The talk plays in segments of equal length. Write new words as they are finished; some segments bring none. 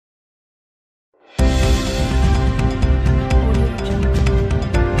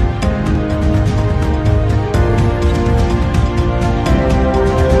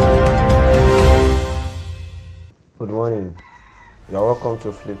morning. You are welcome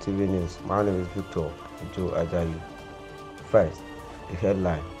to Flip TV News. My name is Victor Joe Ajayi. First, the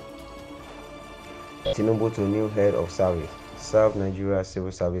headline: Tinubu to new head of service, serve Nigeria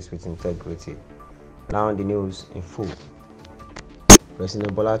civil service with integrity. Now the news in full.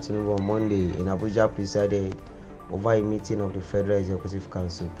 President Bola Tinubu on Monday in Abuja presided over a meeting of the Federal Executive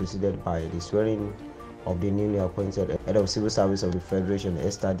Council preceded by the swearing of the newly appointed head of civil service of the Federation,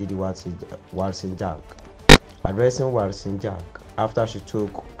 Esther Didi Walsinjak. Addressing Walsinjak after she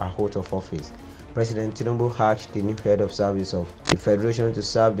took her oath of office, President Tinubu asked the new head of service of the Federation to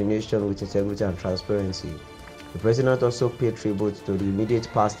serve the nation with integrity and transparency. The President also paid tribute to the immediate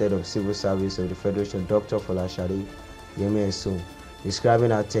past head of civil service of the Federation, Dr. Folashade Yemi, describing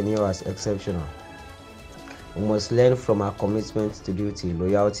her tenure as exceptional. We must learn from her commitment to duty,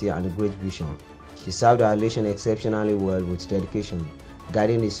 loyalty, and a great vision. She served her nation exceptionally well with dedication,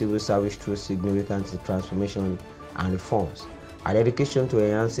 guiding the civil service through significant transformation and reforms. Her dedication to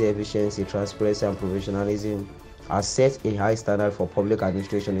enhancing efficiency, transparency, and professionalism has set a high standard for public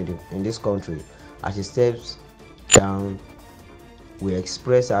administration in this country. As she steps down, we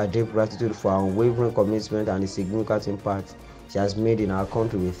express our deep gratitude for her unwavering commitment and the significant impact she has made in our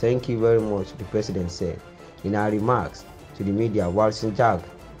country. We thank you very much, the President said. In her remarks to the media, Walsinjak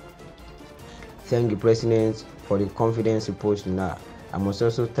thanked the President for the confidence reposed in her. I must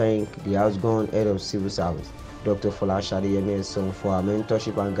also thank the outgone head of civil service, Dr. Folashade Yemi, for her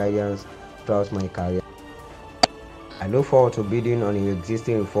mentorship and guidance throughout my career. I look forward to building on the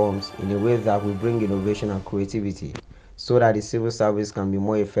existing reforms in a way that will bring innovation and creativity so that the civil service can be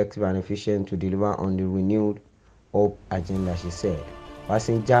more effective and efficient to deliver on the renewed hope agenda, she said.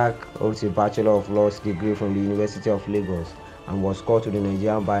 Walsinjak holds a Bachelor of Laws degree from the University of Lagos and was called to the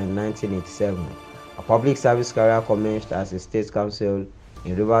Nigerian bar in 1987. Her public service career commenced as a state counsel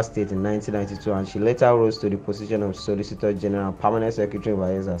in Rivers State in 1992, and she later rose to the position of Solicitor General and Permanent Secretary in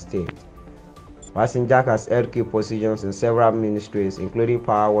Bayelsa State. Walsinjak has held key positions in several ministries, including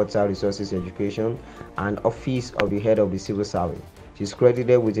Power, Water, Resources, Education, and Office of the Head of the Civil Service. She is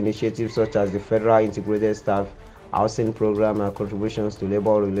credited with initiatives such as the Federal Integrated Staff Housing Program and contributions to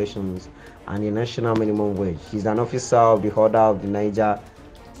labor relations and the national minimum wage. She is an officer of the Order of the Niger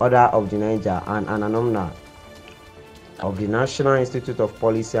and an alumna of the National Institute of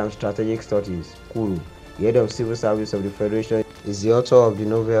Policy and Strategic Studies, KURU. The head of civil service of the Federation is the author of the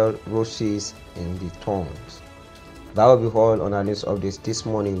novel Roses in the Tongues. That will be all on our news updates this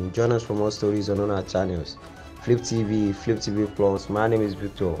morning. Join us for more stories on our channels, Flip TV, Flip TV Plus. My name is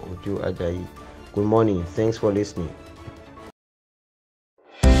Victor Ajayi. Good morning. Thanks for listening.